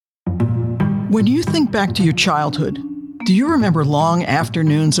When you think back to your childhood, do you remember long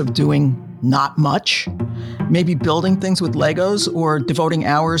afternoons of doing not much? Maybe building things with Legos or devoting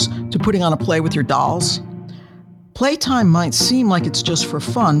hours to putting on a play with your dolls? Playtime might seem like it's just for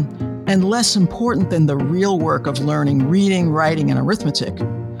fun and less important than the real work of learning reading, writing, and arithmetic.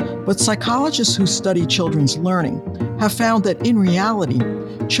 But psychologists who study children's learning have found that in reality,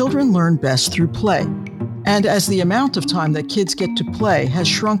 children learn best through play. And as the amount of time that kids get to play has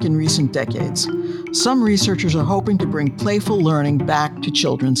shrunk in recent decades, some researchers are hoping to bring playful learning back to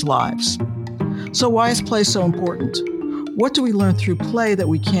children's lives. So why is play so important? What do we learn through play that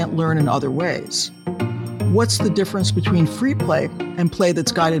we can't learn in other ways? What's the difference between free play and play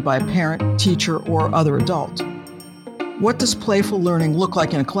that's guided by a parent, teacher, or other adult? What does playful learning look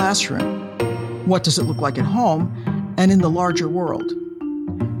like in a classroom? What does it look like at home and in the larger world?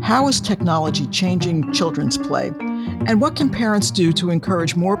 How is technology changing children's play? And what can parents do to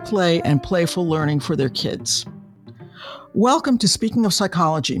encourage more play and playful learning for their kids? Welcome to Speaking of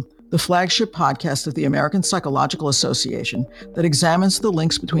Psychology, the flagship podcast of the American Psychological Association that examines the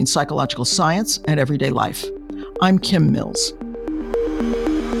links between psychological science and everyday life. I'm Kim Mills.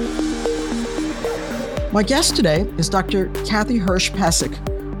 My guest today is Dr. Kathy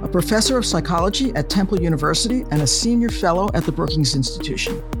Hirsh-Pasek, a professor of psychology at Temple University and a senior fellow at the Brookings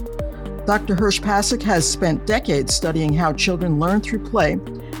Institution. Dr. Hirsh-Pasek has spent decades studying how children learn through play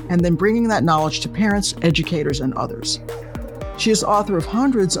and then bringing that knowledge to parents, educators, and others. She is author of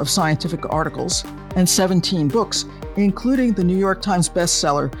hundreds of scientific articles and 17 books, including the New York Times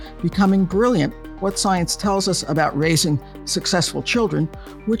bestseller, Becoming Brilliant: What Science Tells Us About Raising Successful Children,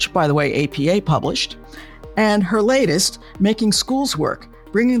 which, by the way, APA published, and her latest, Making Schools Work: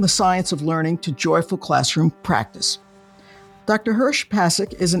 Bringing the Science of Learning to Joyful Classroom Practice. Dr.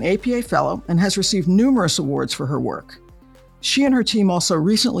 Hirsh-Pasek is an APA fellow and has received numerous awards for her work. She and her team also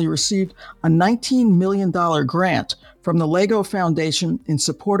recently received a $19 million grant from the Lego Foundation in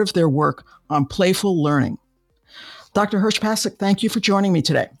support of their work on playful learning. Dr. Hirsh-Pasek, thank you for joining me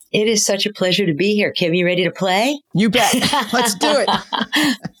today. It is such a pleasure to be here. Kim, you ready to play? You bet. Let's do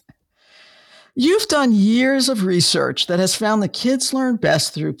it. You've done years of research that has found that kids learn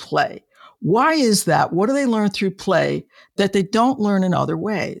best through play. Why is that? What do they learn through play that they don't learn in other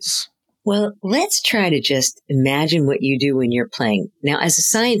ways? Well, let's try to just imagine what you do when you're playing. Now, as a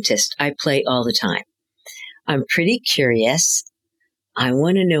scientist, I play all the time. I'm pretty curious. I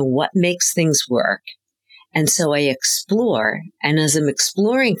want to know what makes things work. And so I explore. And as I'm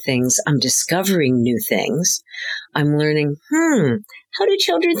exploring things, I'm discovering new things. I'm learning, how do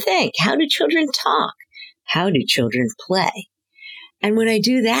children think? How do children talk? How do children play? And when I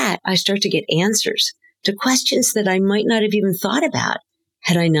do that, I start to get answers to questions that I might not have even thought about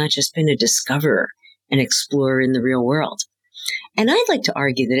had I not just been a discoverer and explorer in the real world. And I'd like to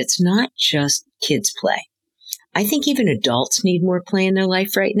argue that it's not just kids play. I think even adults need more play in their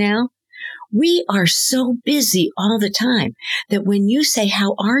life right now. We are so busy all the time that when you say,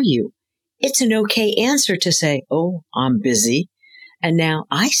 "How are you?" it's an okay answer to say, "Oh, I'm busy." And now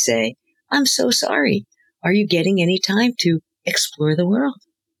I say, "I'm so sorry. Are you getting any time to explore the world?"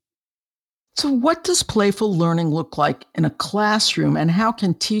 So what does playful learning look like in a classroom, and how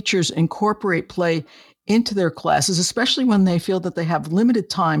can teachers incorporate play into their classes, especially when they feel that they have limited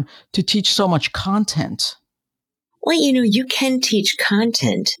time to teach so much content? Well, you can teach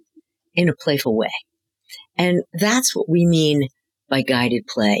content in a playful way. And that's what we mean by guided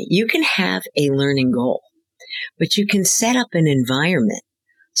play. You can have a learning goal, but you can set up an environment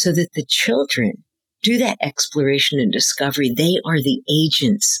so that the children do that exploration and discovery. They are the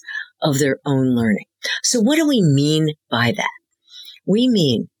agents of their own learning. So what do we mean by that? We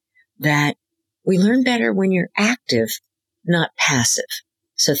mean that we learn better when you're active, not passive.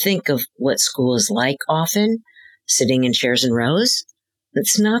 So think of what school is like often, sitting in chairs and rows.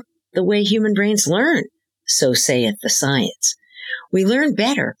 That's not the way human brains learn, so saith the science. We learn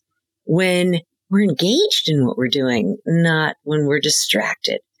better when we're engaged in what we're doing, not when we're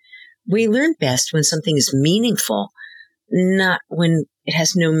distracted. We learn best when something is meaningful, not when it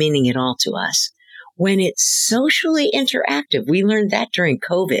has no meaning at all to us. When it's socially interactive, we learned that during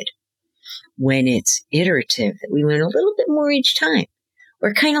COVID. When it's iterative, that we learn a little bit more each time.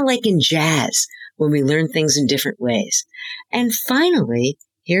 We're kind of like in jazz when we learn things in different ways. And finally,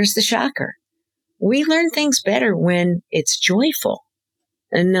 here's the shocker. We learn things better when it's joyful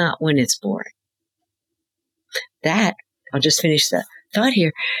and not when it's boring. That, I'll just finish the thought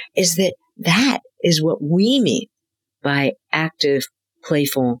here, is that is what we mean by active,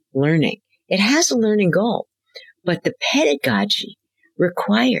 playful learning. It has a learning goal, but the pedagogy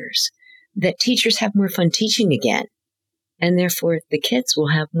requires that teachers have more fun teaching again and therefore the kids will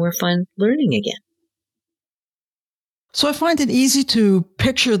have more fun learning again. So I find it easy to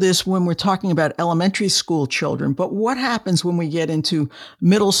picture this when we're talking about elementary school children, but what happens when we get into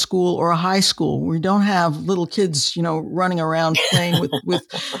middle school or high school? We don't have little kids, running around playing with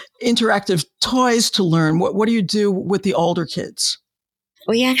interactive toys to learn. What do you do with the older kids?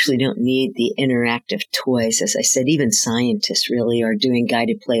 Well, you actually don't need the interactive toys. As I said, even scientists really are doing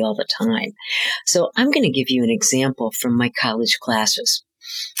guided play all the time. So I'm going to give you an example from my college classes.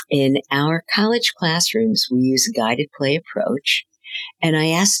 In our college classrooms, we use a guided play approach, and I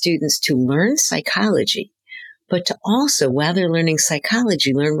ask students to learn psychology, but to also, while they're learning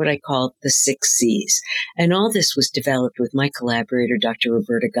psychology, learn what I call the 6 C's. And all this was developed with my collaborator, Dr.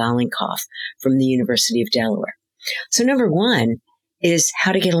 Roberta Golinkoff from the University of Delaware. So number 1 is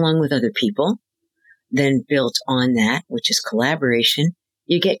how to get along with other people. Then built on that, which is collaboration,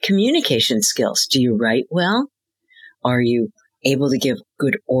 you get communication skills. Do you write well? Are you able to give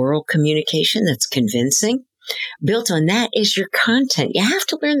good oral communication that's convincing? Built on that is your content. You have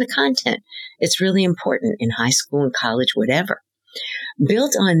to learn the content. It's really important in high school and college, whatever.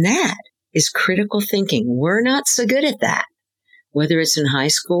 Built on that is critical thinking. We're not so good at that, whether it's in high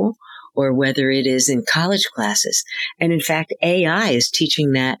school or whether it is in college classes. And in fact, AI is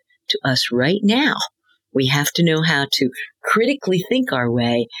teaching that to us right now. We have to know how to critically think our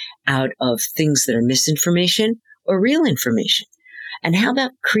way out of things that are misinformation or real information. And how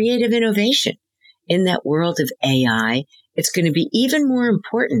about creative innovation? In that world of AI, it's going to be even more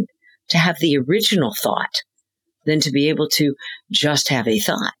important to have the original thought than to be able to just have a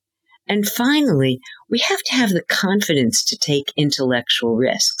thought. And finally, we have to have the confidence to take intellectual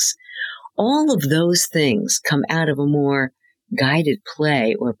risks. All of those things come out of a more guided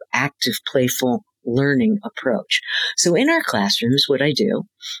play or active, playful learning approach. So in our classrooms, what I do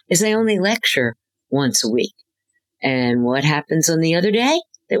is I only lecture once a week. And what happens on the other day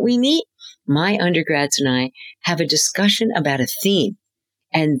that we meet? My undergrads and I have a discussion about a theme.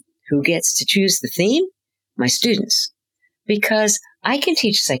 And who gets to choose the theme? My students. Because I can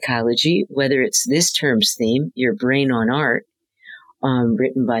teach psychology, whether it's this term's theme, Your Brain on Art,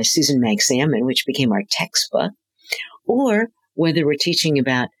 written by Susan Mag-Salmon, which became our textbook, or whether we're teaching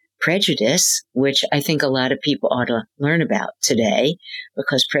about prejudice, which I think a lot of people ought to learn about today,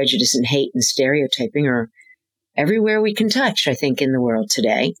 because prejudice and hate and stereotyping are everywhere we can touch, I think, in the world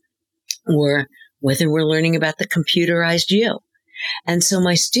today, or whether we're learning about the computerized you. And so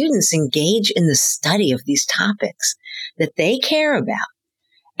my students engage in the study of these topics that they care about,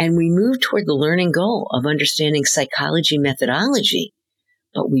 and we move toward the learning goal of understanding psychology methodology,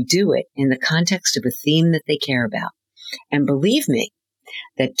 but we do it in the context of a theme that they care about. And believe me,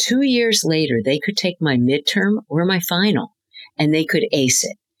 that 2 years later, they could take my midterm or my final, and they could ace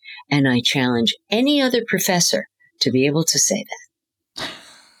it. And I challenge any other professor to be able to say that.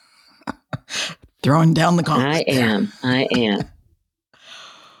 Throwing down the gauntlet. I am.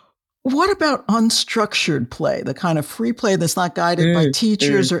 What about unstructured play, the kind of free play that's not guided by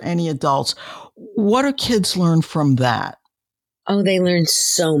teachers or any adults? What do kids learn from that? Oh, they learn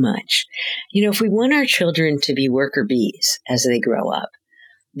so much. If we want our children to be worker bees as they grow up,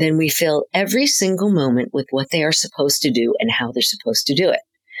 then we fill every single moment with what they are supposed to do and how they're supposed to do it.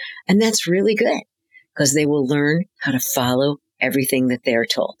 And that's really good because they will learn how to follow everything that they're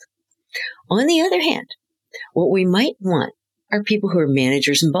told. On the other hand, what we might want are people who are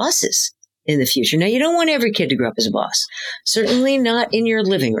managers and bosses in the future. Now, you don't want every kid to grow up as a boss. Certainly not in your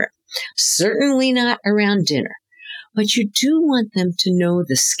living room. Certainly not around dinner. But you do want them to know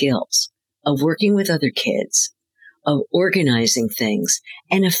the skills of working with other kids, of organizing things,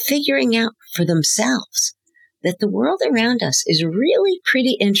 and of figuring out for themselves that the world around us is really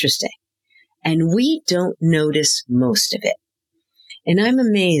pretty interesting, and we don't notice most of it. And I'm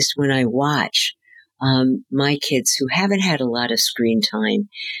amazed when I watch my kids who haven't had a lot of screen time,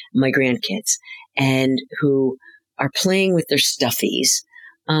 my grandkids, and who are playing with their stuffies,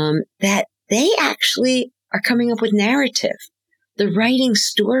 that they actually are coming up with narrative. They're writing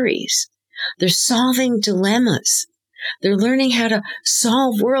stories. They're solving dilemmas. They're learning how to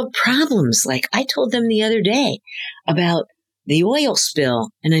solve world problems. Like I told them the other day about the oil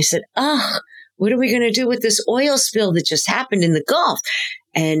spill. And I said, what are we going to do with this oil spill that just happened in the Gulf?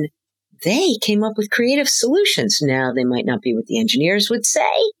 And they came up with creative solutions. Now, they might not be what the engineers would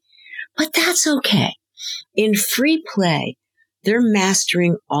say, but that's okay. In free play, they're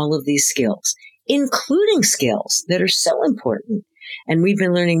mastering all of these skills, including skills that are so important. And we've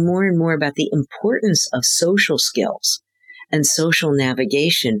been learning more and more about the importance of social skills and social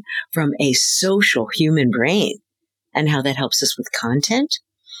navigation from a social human brain and how that helps us with content.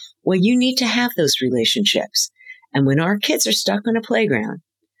 Well, you need to have those relationships. And when our kids are stuck on a playground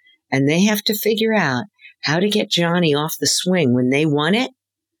and they have to figure out how to get Johnny off the swing when they want it,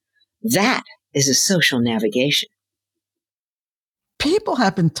 that is a social navigation. People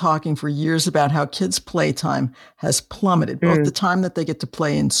have been talking for years about how kids' playtime has plummeted, both the time that they get to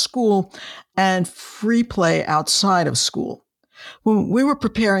play in school and free play outside of school. When we were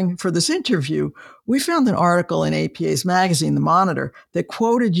preparing for this interview, we found an article in APA's magazine, The Monitor, that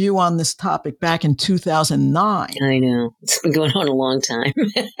quoted you on this topic back in 2009. I know. It's been going on a long time.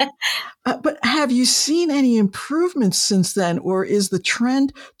 But have you seen any improvements since then, or is the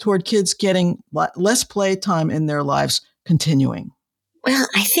trend toward kids getting less playtime in their lives continuing? Well,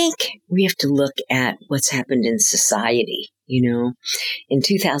 I think we have to look at what's happened in society. In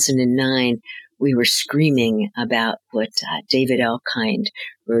 2009, we were screaming about what David Elkind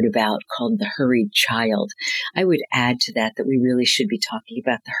wrote about called the hurried child. I would add to that we really should be talking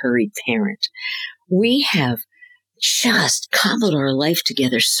about the hurried parent. We have just cobbled our life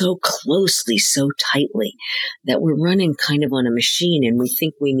together so closely, so tightly, that we're running kind of on a machine, and we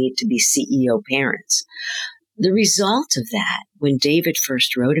think we need to be CEO parents. The result of that, when David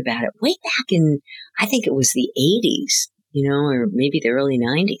first wrote about it, way back in, I think it was the 80s, or maybe the early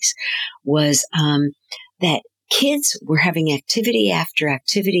 90s, was that kids were having activity after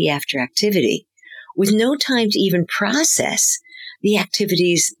activity after activity with no time to even process the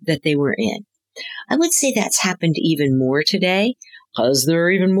activities that they were in. I would say that's happened even more today because there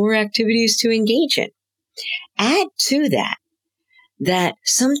are even more activities to engage in. Add to that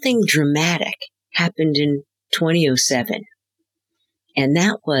something dramatic happened in 2007, and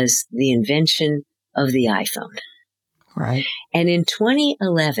that was the invention of the iPhone. Right. And in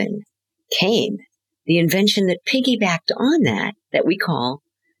 2011 came the invention that piggybacked on that we call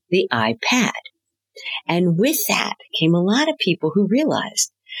the iPad. And with that came a lot of people who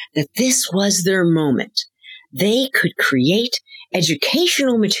realized that this was their moment. They could create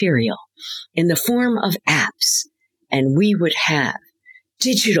educational material in the form of apps, and we would have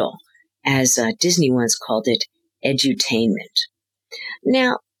digital, as Disney once called it, edutainment.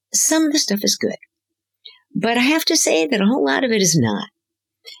 Now, some of the stuff is good, but I have to say that a whole lot of it is not.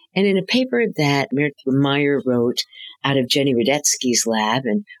 And in a paper that Meyer wrote out of Jenny Radetzky's lab,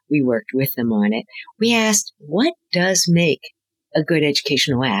 and we worked with them on it, we asked, what does make a good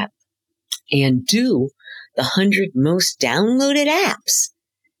educational app? And do the 100 most downloaded apps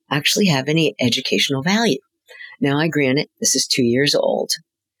actually have any educational value? Now, I grant it, this is 2 years old,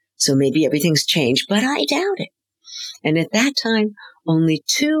 so maybe everything's changed, but I doubt it. And at that time, only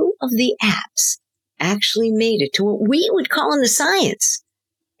 2 of the apps actually made it to what we would call in the science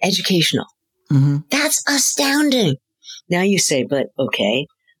educational. Mm-hmm. That's astounding. Now you say, but okay,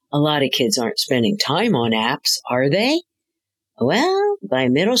 a lot of kids aren't spending time on apps, are they? Well, by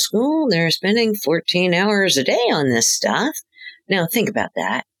middle school, they're spending 14 hours a day on this stuff. Now think about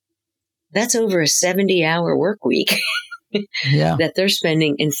that. That's over a 70-hour work week Yeah. that they're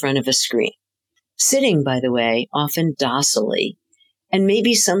spending in front of a screen. Sitting, by the way, often docilely, and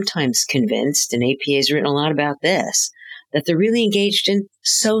maybe sometimes convinced, and APA has written a lot about this, that they're really engaged in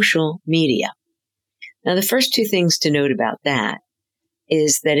social media. Now, the first 2 things to note about that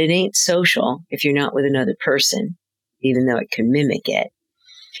is that it ain't social if you're not with another person, even though it can mimic it.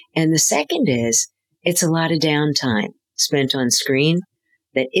 And the second is, it's a lot of downtime spent on screen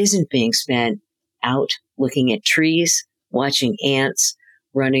that isn't being spent out looking at trees, watching ants,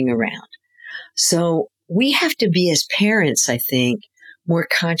 running around. So we have to be, as parents, I think, more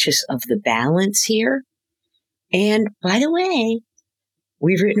conscious of the balance here. And by the way,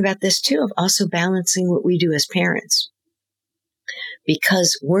 we've written about this too, of also balancing what we do as parents,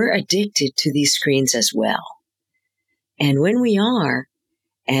 because we're addicted to these screens as well. And when we are,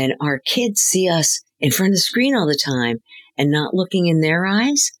 and our kids see us in front of the screen all the time and not looking in their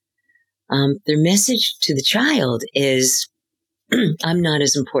eyes, their message to the child is, I'm not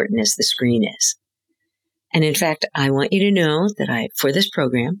as important as the screen is. And in fact, I want you to know that for this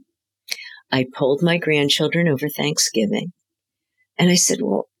program, I polled my grandchildren over Thanksgiving. And I said,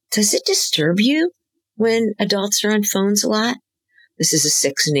 well, does it disturb you when adults are on phones a lot? This is a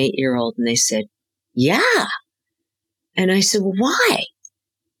 6 and 8-year-old. And they said, yeah. And I said, well, why?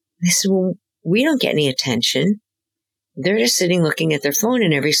 They said, well, we don't get any attention. They're just sitting looking at their phone,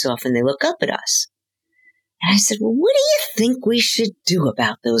 and every so often they look up at us. And I said, well, what do you think we should do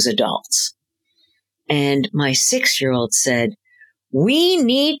about those adults? And my 6-year-old said, we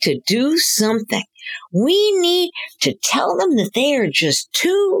need to do something. We need to tell them that they are just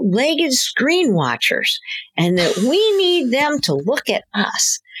 2-legged screen watchers and that we need them to look at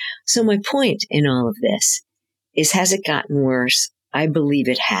us. So my point in all of this is, has it gotten worse? I believe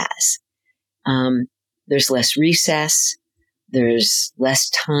it has. There's less recess. There's less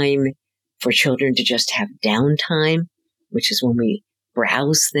time for children to just have downtime, which is when we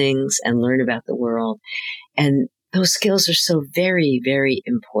browse things and learn about the world. And those skills are so very, very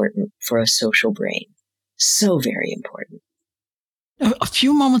important for a social brain. So very important. A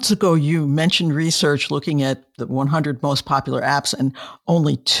few moments ago, you mentioned research looking at the 100 most popular apps, and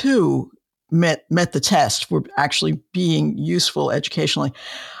only 2 met the test for actually being useful educationally.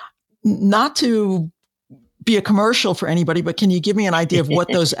 Not to be a commercial for anybody, but can you give me an idea of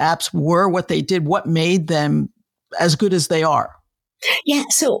what those apps were, what they did, what made them as good as they are? Yeah.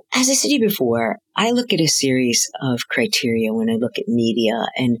 So as I said to you before, I look at a series of criteria when I look at media,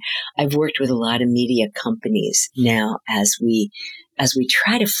 and I've worked with a lot of media companies now as we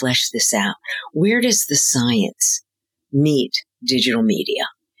try to flesh this out. Where does the science meet digital media?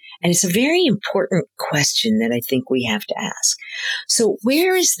 And it's a very important question that I think we have to ask. So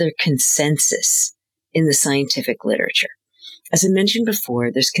where is the consensus in the scientific literature? As I mentioned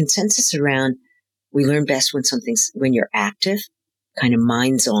before, there's consensus around we learn best when you're active, kind of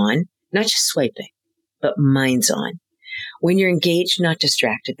minds on, not just swiping, but minds on. When you're engaged, not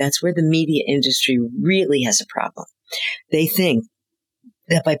distracted, that's where the media industry really has a problem. They think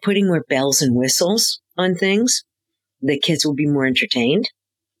that by putting more bells and whistles on things, the kids will be more entertained.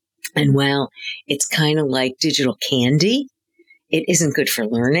 And while it's kind of like digital candy, it isn't good for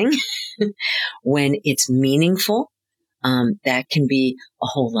learning. When it's meaningful, that can be a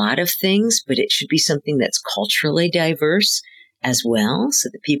whole lot of things, but it should be something that's culturally diverse as well, so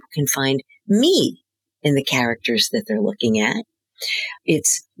that people can find me in the characters that they're looking at.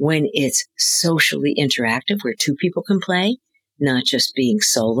 It's when it's socially interactive, where 2 people can play, not just being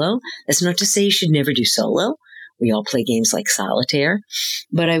solo. That's not to say you should never do solo. We all play games like solitaire.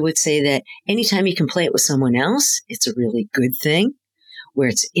 But I would say that anytime you can play it with someone else, it's a really good thing. Where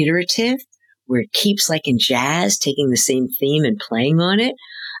it's iterative, where it keeps, like in jazz, taking the same theme and playing on it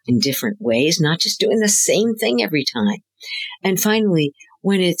in different ways, not just doing the same thing every time. And finally,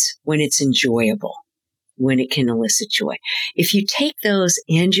 when it's enjoyable, when it can elicit joy. If you take those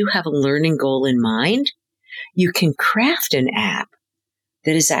and you have a learning goal in mind, you can craft an app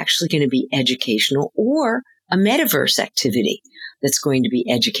that is actually going to be educational, or a metaverse activity that's going to be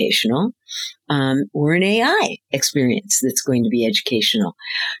educational, or an AI experience that's going to be educational.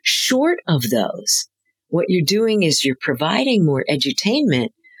 Short of those, what you're doing is you're providing more edutainment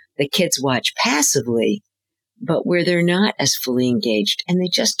that kids watch passively, but where they're not as fully engaged and they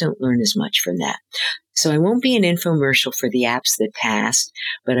just don't learn as much from that. So I won't be an infomercial for the apps that passed,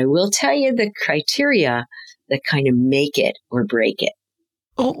 but I will tell you the criteria that kind of make it or break it.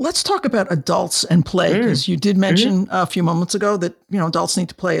 Well, let's talk about adults and play, because you did mention a few moments ago that, adults need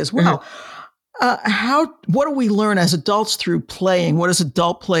to play as well. What do we learn as adults through playing? What does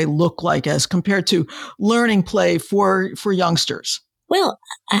adult play look like as compared to learning play for youngsters? Well,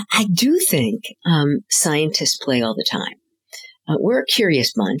 I do think scientists play all the time. We're a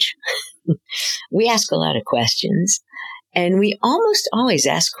curious bunch. We ask a lot of questions, and we almost always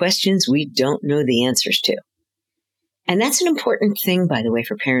ask questions we don't know the answers to. And that's an important thing, by the way,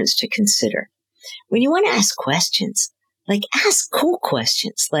 for parents to consider. When you want to ask questions, ask cool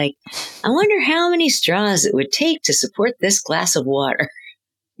questions. I wonder how many straws it would take to support this glass of water.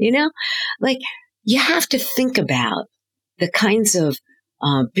 You have to think about the kinds of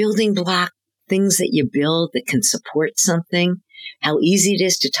building block things that you build that can support something, how easy it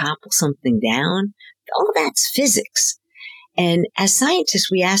is to topple something down. All that's physics. And as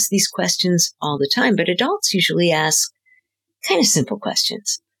scientists, we ask these questions all the time, but adults usually ask kind of simple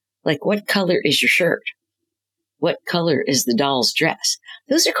questions. Like, what color is your shirt? What color is the doll's dress?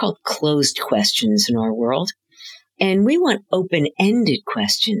 Those are called closed questions in our world. And we want open-ended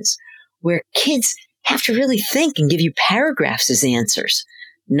questions where kids have to really think and give you paragraphs as answers,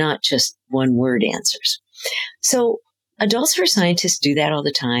 not just one-word answers. So adults who are scientists do that all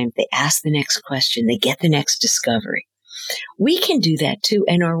the time. They ask the next question. They get the next discovery. We can do that too.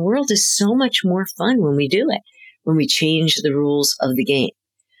 And our world is so much more fun when we do it, when we change the rules of the game.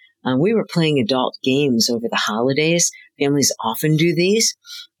 We were playing adult games over the holidays. Families often do these.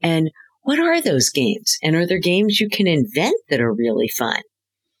 And what are those games? And are there games you can invent that are really fun?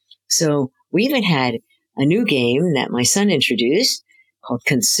 So we even had a new game that my son introduced called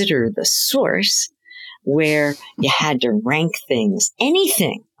Consider the Source, where you had to rank things,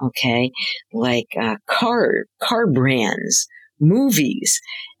 anything, okay, like car brands, movies,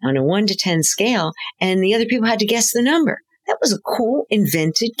 on a 1 to 10 scale, and the other people had to guess the number. That was a cool,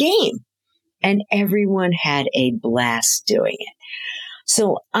 invented game, and everyone had a blast doing it.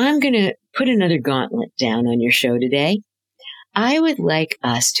 So I'm going to put another gauntlet down on your show today. I would like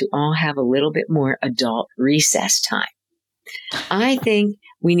us to all have a little bit more adult recess time. I think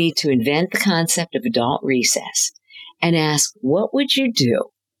we need to invent the concept of adult recess and ask, what would you do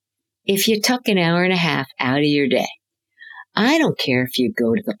if you took an hour and a half out of your day? I don't care if you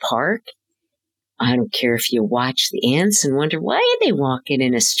go to the park. I don't care if you watch the ants and wonder, why are they walking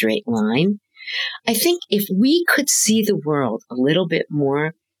in a straight line? I think if we could see the world a little bit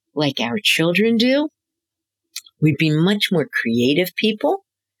more like our children do, we'd be much more creative people,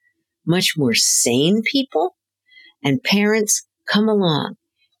 much more sane people. And parents, come along.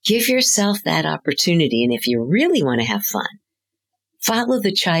 Give yourself that opportunity. And if you really want to have fun, follow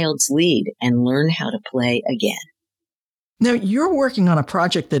the child's lead and learn how to play again. Now, you're working on a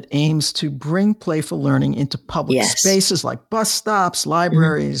project that aims to bring playful learning into public spaces like bus stops,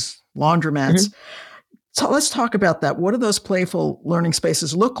 libraries, laundromats. So let's talk about that. What do those playful learning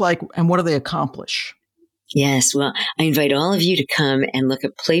spaces look like, and what do they accomplish? Yes, well, I invite all of you to come and look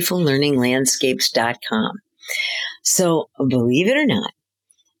at playfullearninglandscapes.com. So, believe it or not,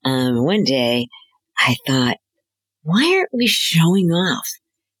 one day I thought, why aren't we showing off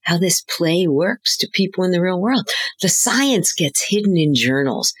how this play works to people in the real world? The science gets hidden in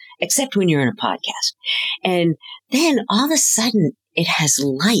journals, except when you're on a podcast. And then all of a sudden it has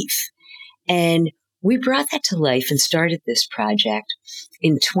life. And we brought that to life and started this project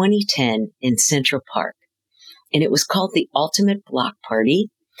in 2010 in Central Park. And it was called the Ultimate Block Party.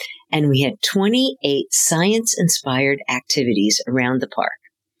 And we had 28 science-inspired activities around the park.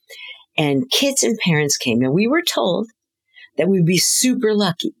 And kids and parents came. Now, we were told that we'd be super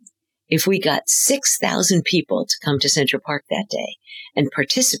lucky if we got 6,000 people to come to Central Park that day and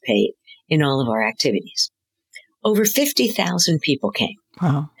participate in all of our activities. Over 50,000 people came.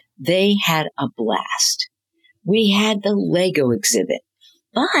 Wow. They had a blast. We had the Lego exhibit,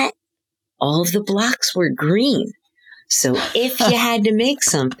 but all of the blocks were green. So if you had to make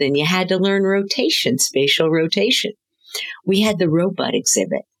something, you had to learn rotation, spatial rotation. We had the robot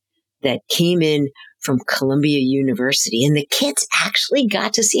exhibit that came in from Columbia University, and the kids actually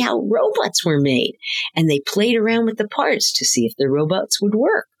got to see how robots were made. And they played around with the parts to see if the robots would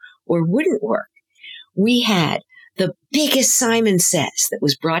work or wouldn't work. We had the biggest Simon Says that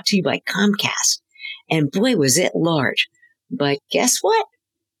was brought to you by Comcast. And boy, was it large. But guess what?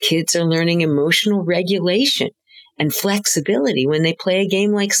 Kids are learning emotional regulation and flexibility when they play a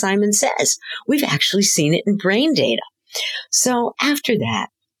game like Simon Says. We've actually seen it in brain data. So after that,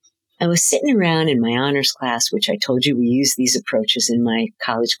 I was sitting around in my honors class, which I told you we use these approaches in my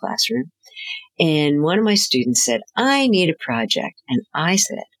college classroom. And one of my students said, I need a project. And I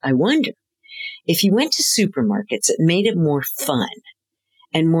said, I wonder if you went to supermarkets, it made it more fun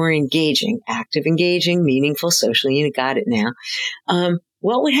and more engaging, active, engaging, meaningful, socially, you got it now.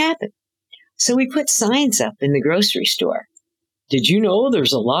 What would happen? So we put signs up in the grocery store. Did you know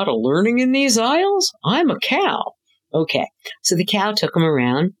there's a lot of learning in these aisles? I'm a cow. Okay. So the cow took them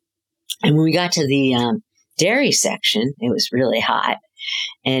around. And when we got to the dairy section, it was really hot.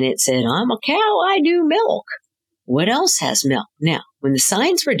 And it said, I'm a cow, I do milk. What else has milk? Now, when the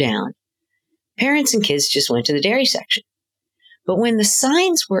signs were down, parents and kids just went to the dairy section. But when the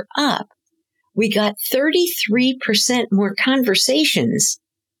signs were up, we got 33% more conversations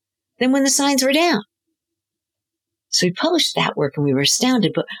than when the signs were down. So we published that work and we were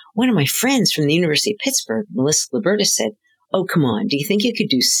astounded. But one of my friends from the University of Pittsburgh, Melissa Liberta, said, oh, come on, do you think you could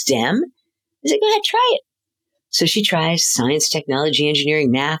do STEM? I said, go ahead, try it. So she tries science, technology,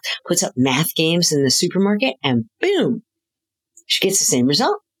 engineering, math, puts up math games in the supermarket, and boom, she gets the same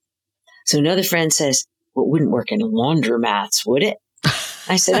result. So another friend says, well, it wouldn't work in laundromats, would it?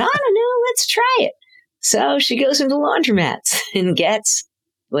 I said, I don't know, let's try it. So she goes into laundromats and gets,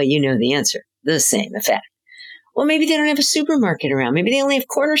 well, you know the answer, the same effect. Well, maybe they don't have a supermarket around. Maybe they only have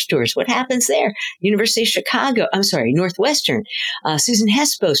corner stores. What happens there? University of Chicago, Northwestern. Susan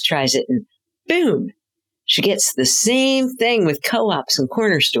Hespos tries it and boom, she gets the same thing with co-ops and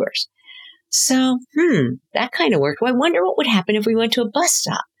corner stores. So, that kind of worked. Well, I wonder what would happen if we went to a bus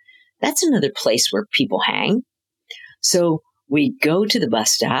stop. That's another place where people hang. So we go to the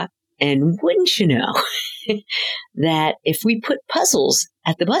bus stop, and wouldn't you know that if we put puzzles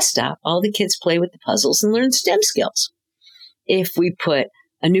at the bus stop, all the kids play with the puzzles and learn STEM skills. If we put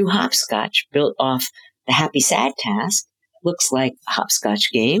a new hopscotch built off the happy sad task, looks like a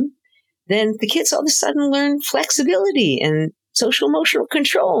hopscotch game, then the kids all of a sudden learn flexibility and social emotional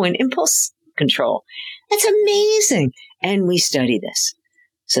control and impulse control. That's amazing. And we study this.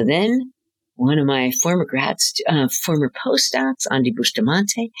 So then one of my former postdocs, Andy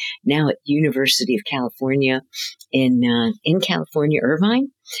Bustamante, now at University of California in California, Irvine,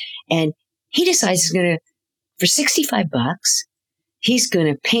 and he decides he's going to for $65, he's going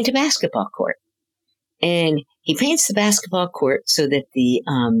to paint a basketball court. And he paints the basketball court so that the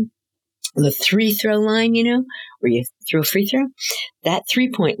 3-throw line, where you throw a free throw, that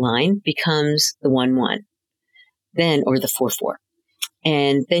 3-point line becomes the 1-1, then, or the 4-4.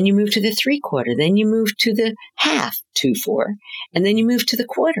 And then you move to the 3/4. Then you move to the half, 2-4. And then you move to the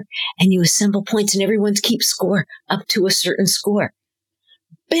quarter. And you assemble points and everyone keeps score up to a certain score.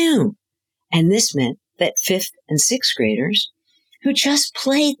 Boom. And this meant that 5th and 6th graders who just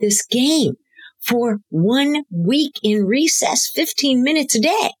played this game for 1 week in recess, 15 minutes a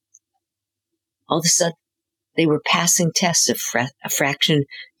day, all of a sudden they were passing tests of a fraction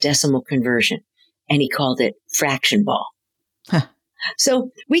decimal conversion. And he called it fraction ball. Huh. So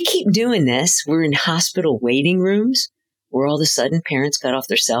we keep doing this. We're in hospital waiting rooms where all of a sudden parents got off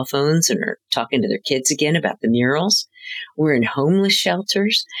their cell phones and are talking to their kids again about the murals. We're in homeless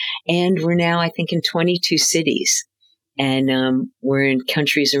shelters, and we're now, I think, in 22 cities, and we're in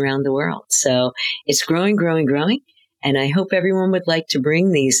countries around the world. So it's growing, growing, growing. And I hope everyone would like to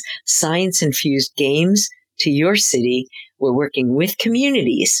bring these science-infused games to your city. We're working with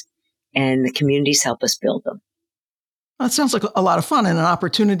communities, and the communities help us build them. Well, it sounds like a lot of fun and an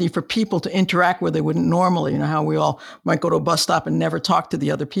opportunity for people to interact where they wouldn't normally. You know, how we all might go to a bus stop and never talk to the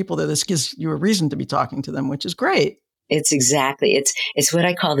other people there. This gives you a reason to be talking to them, which is great. It's what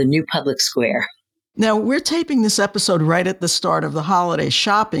I call the new public square. Now, we're taping this episode right at the start of the holiday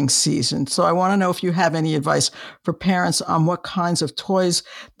shopping season. So I want to know if you have any advice for parents on what kinds of toys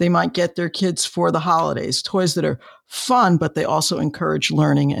they might get their kids for the holidays. Toys that are fun, but they also encourage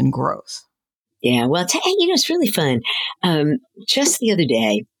learning and growth. Yeah, well, it's really fun. Just the other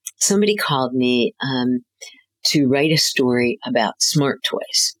day, somebody called me to write a story about smart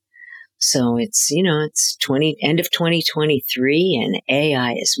toys. So it's end of 2023, and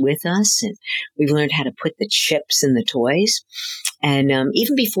AI is with us, and we've learned how to put the chips in the toys. And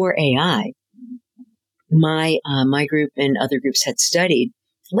even before AI, my group and other groups had studied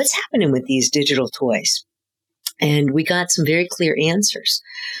what's happening with these digital toys. And we got some very clear answers.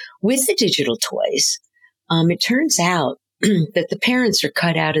 With the digital toys, it turns out that the parents are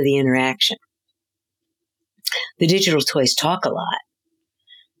cut out of the interaction. The digital toys talk a lot,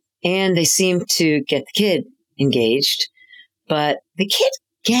 and they seem to get the kid engaged, but the kid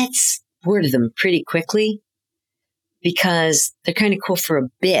gets bored of them pretty quickly because they're kind of cool for a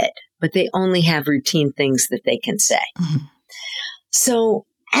bit, but they only have routine things that they can say. Mm-hmm. So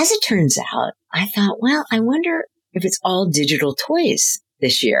as it turns out, I thought, well, I wonder if it's all digital toys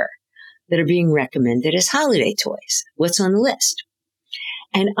this year that are being recommended as holiday toys. What's on the list?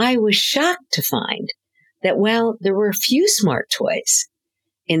 And I was shocked to find that while there were a few smart toys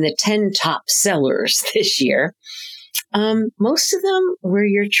in the 10 top sellers this year, most of them were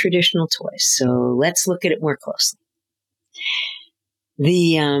your traditional toys. So let's look at it more closely.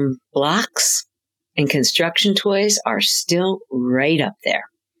 The blocks and construction toys are still right up there,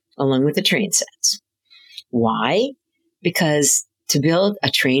 along with the train sets. Why? Because to build a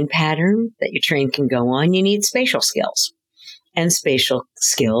train pattern that your train can go on, you need spatial skills. And spatial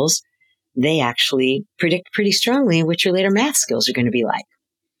skills, they actually predict pretty strongly what your later math skills are going to be like.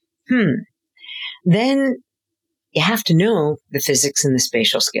 Then you have to know the physics and the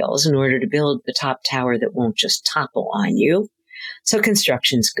spatial skills in order to build the top tower that won't just topple on you. So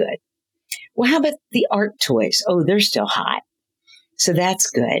construction's good. Well, how about the art toys? Oh, they're still hot. So that's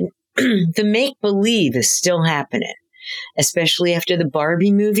good. The make-believe is still happening, especially after the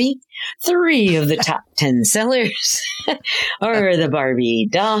Barbie movie. 3 of the top 10 sellers are the Barbie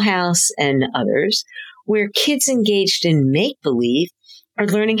dollhouse and others, where kids engaged in make-believe are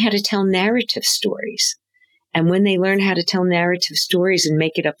learning how to tell narrative stories. And when they learn how to tell narrative stories and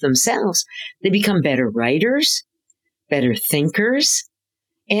make it up themselves, they become better writers, better thinkers,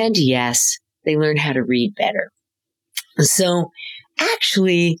 and yes, they learn how to read better. So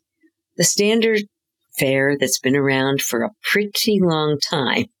actually, the standard fare that's been around for a pretty long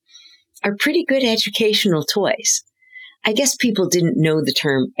time are pretty good educational toys. I guess people didn't know the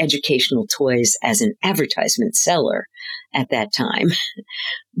term educational toys as an advertisement seller at that time.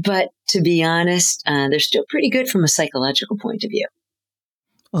 But to be honest, they're still pretty good from a psychological point of view.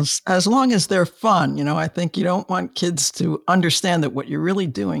 Well, as long as they're fun, I think you don't want kids to understand that what you're really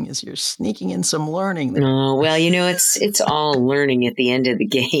doing is you're sneaking in some learning. Oh, well, it's all learning at the end of the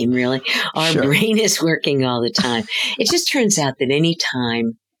game, really. Our brain is working all the time. It just turns out that any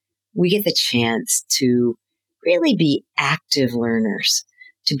time we get the chance to really be active learners,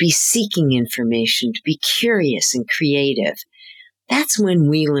 to be seeking information, to be curious and creative, that's when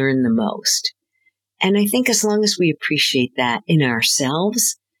we learn the most. And I think as long as we appreciate that in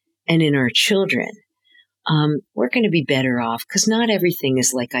ourselves and in our children, we're going to be better off because not everything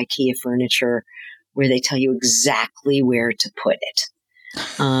is like IKEA furniture where they tell you exactly where to put it.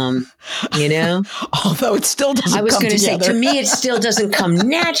 You know, although it still doesn't I was come going to say, together. to me, it still doesn't come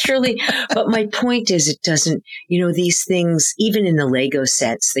naturally. But my point is, it doesn't, these things, even in the Lego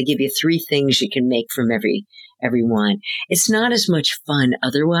sets, they give you 3 things you can make from every one. It's not as much fun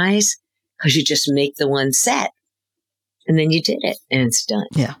otherwise because you just make the one set and then you did it and it's done.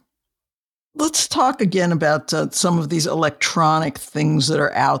 Yeah. Let's talk again about some of these electronic things that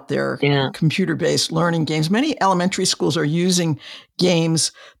are out there, computer-based learning games. Many elementary schools are using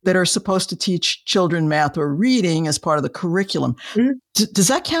games that are supposed to teach children math or reading as part of the curriculum. Mm-hmm. Does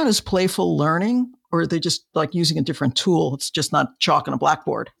that count as playful learning, or are they just like using a different tool? It's just not chalk on a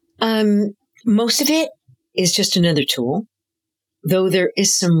blackboard. Most of it is just another tool, though there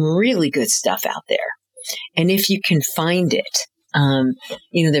is some really good stuff out there. And if you can find it,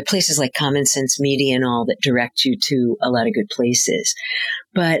 there are places like Common Sense Media and all that direct you to a lot of good places.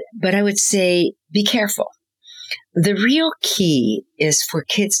 But I would say be careful. The real key is for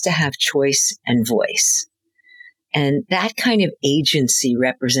kids to have choice and voice. And that kind of agency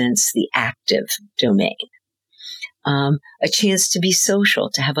represents the active domain. A chance to be social,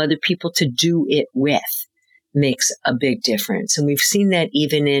 to have other people to do it with, makes a big difference. And we've seen that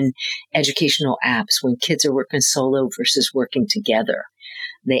even in educational apps when kids are working solo versus working together.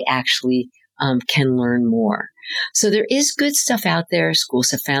 They actually can learn more. So there is good stuff out there. Schools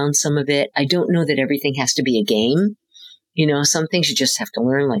have found some of it. I don't know that everything has to be a game. Some things you just have to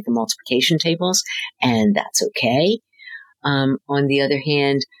learn, like the multiplication tables, and that's okay. On the other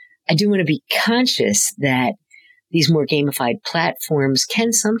hand, I do want to be conscious that these more gamified platforms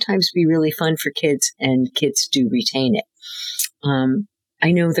can sometimes be really fun for kids, and kids do retain it.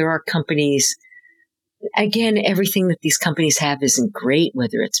 I know there are companies, again, everything that these companies have isn't great,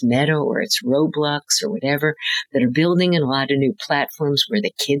 whether it's Meta or it's Roblox or whatever, that are building a lot of new platforms where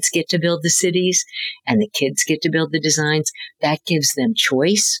the kids get to build the cities and the kids get to build the designs. That gives them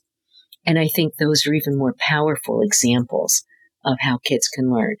choice. And I think those are even more powerful examples of how kids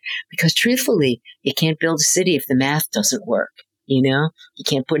can learn. Because truthfully, you can't build a city if the math doesn't work. You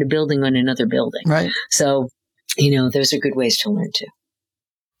can't put a building on another building. Right. So, those are good ways to learn too.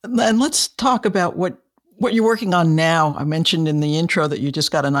 And let's talk about what you're working on now. I mentioned in the intro that you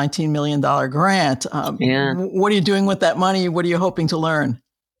just got a $19 million grant. What are you doing with that money? What are you hoping to learn?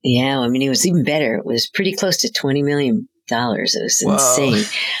 Yeah, it was even better. It was pretty close to $20 million. It was insane.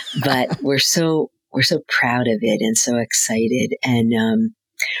 But we're so proud of it and so excited. And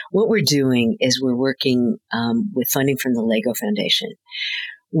what we're doing is we're working with funding from the Lego Foundation.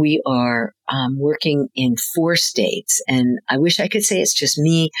 We are working in 4 states, and I wish I could say it's just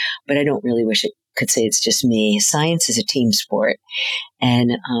me, but I don't really wish it could say it's just me. Science is a team sport,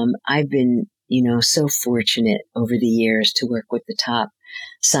 and I've been, so fortunate over the years to work with the top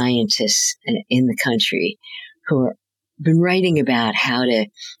scientists in the country who have been writing about how to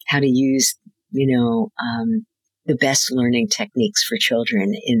use, the best learning techniques for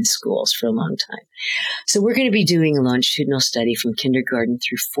children in schools for a long time. So we're going to be doing a longitudinal study from kindergarten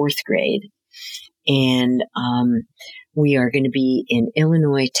through 4th grade. And we are going to be in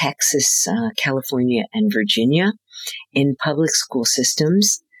Illinois, Texas, California, and Virginia in public school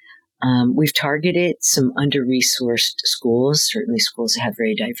systems. We've targeted some under-resourced schools, certainly schools that have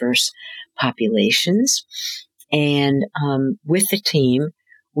very diverse populations. And with the team,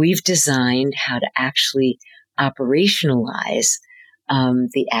 we've designed how to actually operationalize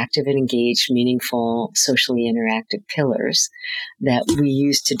the active and engaged, meaningful, socially interactive pillars that we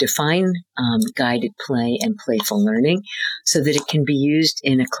use to define guided play and playful learning so that it can be used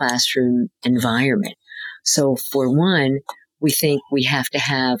in a classroom environment. So for one, we think we have to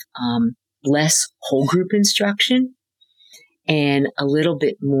have less whole group instruction and a little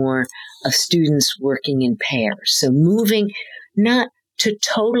bit more of students working in pairs. So moving not to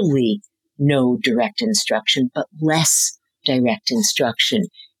totally no direct instruction, but less direct instruction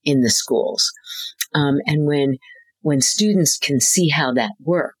in the schools. And when students can see how that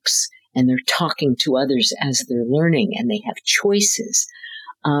works and they're talking to others as they're learning and they have choices,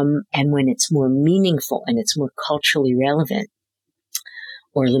 and when it's more meaningful and it's more culturally relevant,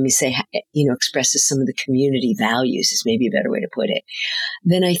 or let me say, expresses some of the community values is maybe a better way to put it,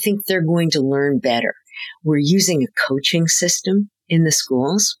 then I think they're going to learn better. We're using a coaching system in the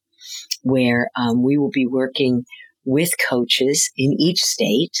schools where we will be working with coaches in each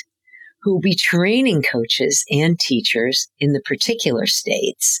state who will be training coaches and teachers in the particular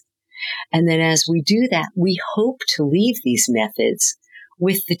states. And then as we do that, we hope to leave these methods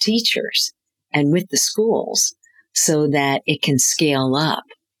with the teachers and with the schools so that it can scale up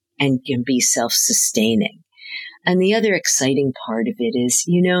and can be self-sustaining. And the other exciting part of it is,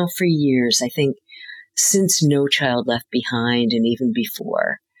 for years, I think since No Child Left Behind and even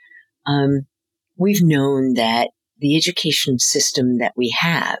before, we've known that the education system that we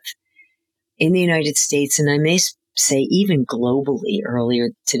have in the United States, and I may say even globally,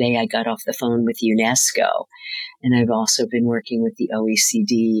 earlier today I got off the phone with UNESCO, and I've also been working with the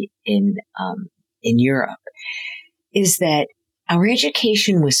OECD in Europe, is that our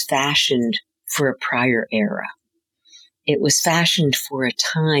education was fashioned for a prior era. It was fashioned for a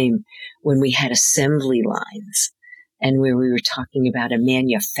time when we had assembly lines and where we were talking about a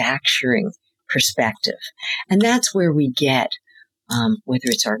manufacturing perspective. And that's where we get, whether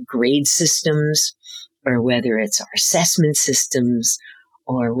it's our grade systems or whether it's our assessment systems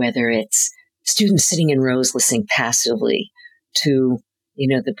or whether it's students sitting in rows listening passively to,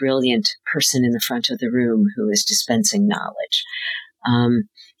 the brilliant person in the front of the room who is dispensing knowledge. And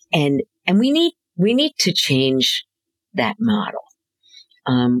we need to change that model.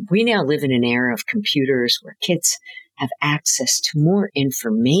 We now live in an era of computers where kids have access to more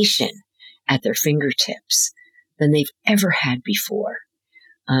information at their fingertips than they've ever had before.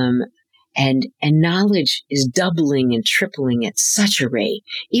 And knowledge is doubling and tripling at such a rate,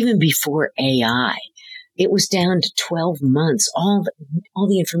 even before AI. It was down to 12 months. All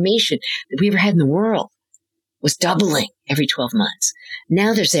the information that we ever had in the world was doubling every 12 months.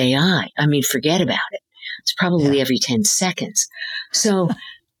 Now there's AI. I mean, forget about it. It's probably every 10 seconds. So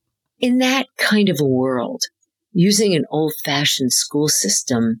in that kind of a world, using an old-fashioned school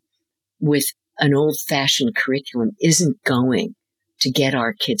system with an old-fashioned curriculum isn't going to get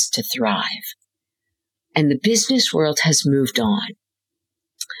our kids to thrive. And the business world has moved on.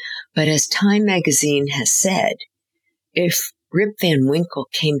 But as Time magazine has said, if Rip Van Winkle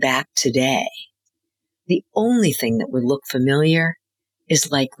came back today, the only thing that would look familiar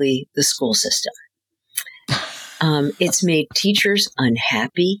is likely the school system. It's made teachers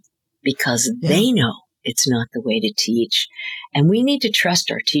unhappy because they know it's not the way to teach. And we need to trust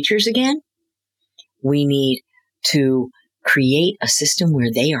our teachers again. We need to create a system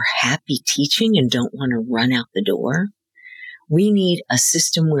where they are happy teaching and don't want to run out the door. We need a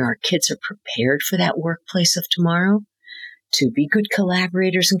system where our kids are prepared for that workplace of tomorrow, to be good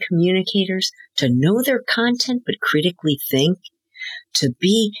collaborators and communicators, to know their content but critically think, to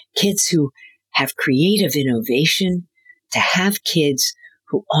be kids who have creative innovation, to have kids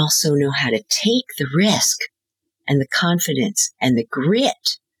who also know how to take the risk and the confidence and the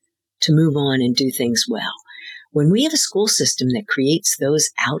grit to move on and do things well. When we have a school system that creates those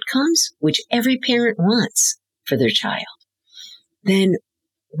outcomes, which every parent wants for their child, then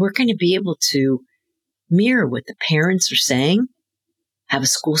we're going to be able to mirror what the parents are saying, have a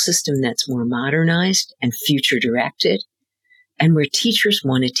school system that's more modernized and future directed, and where teachers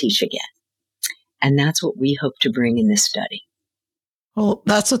want to teach again. And that's what we hope to bring in this study. Well,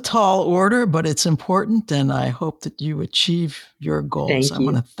 that's a tall order, but it's important, and I hope that you achieve your goals. I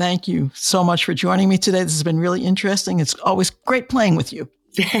want to thank you so much for joining me today. This has been really interesting. It's always great playing with you.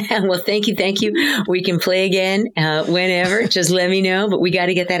 Well, thank you. We can play again whenever. Just let me know. But we got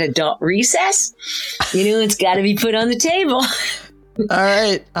to get that adult recess. It's got to be put on the table. All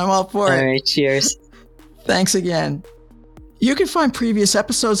right. I'm all for it. All right. Cheers. Thanks again. You can find previous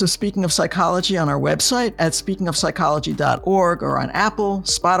episodes of Speaking of Psychology on our website at speakingofpsychology.org or on Apple,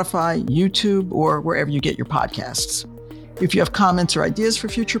 Spotify, YouTube, or wherever you get your podcasts. If you have comments or ideas for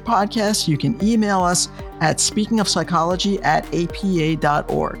future podcasts, you can email us at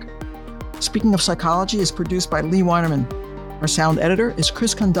speakingofpsychology@apa.org. Speaking of Psychology is produced by Lee Weinerman. Our sound editor is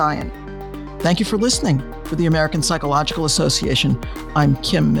Chris Kondayan. Thank you for listening. For the American Psychological Association, I'm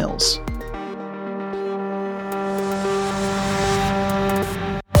Kim Mills.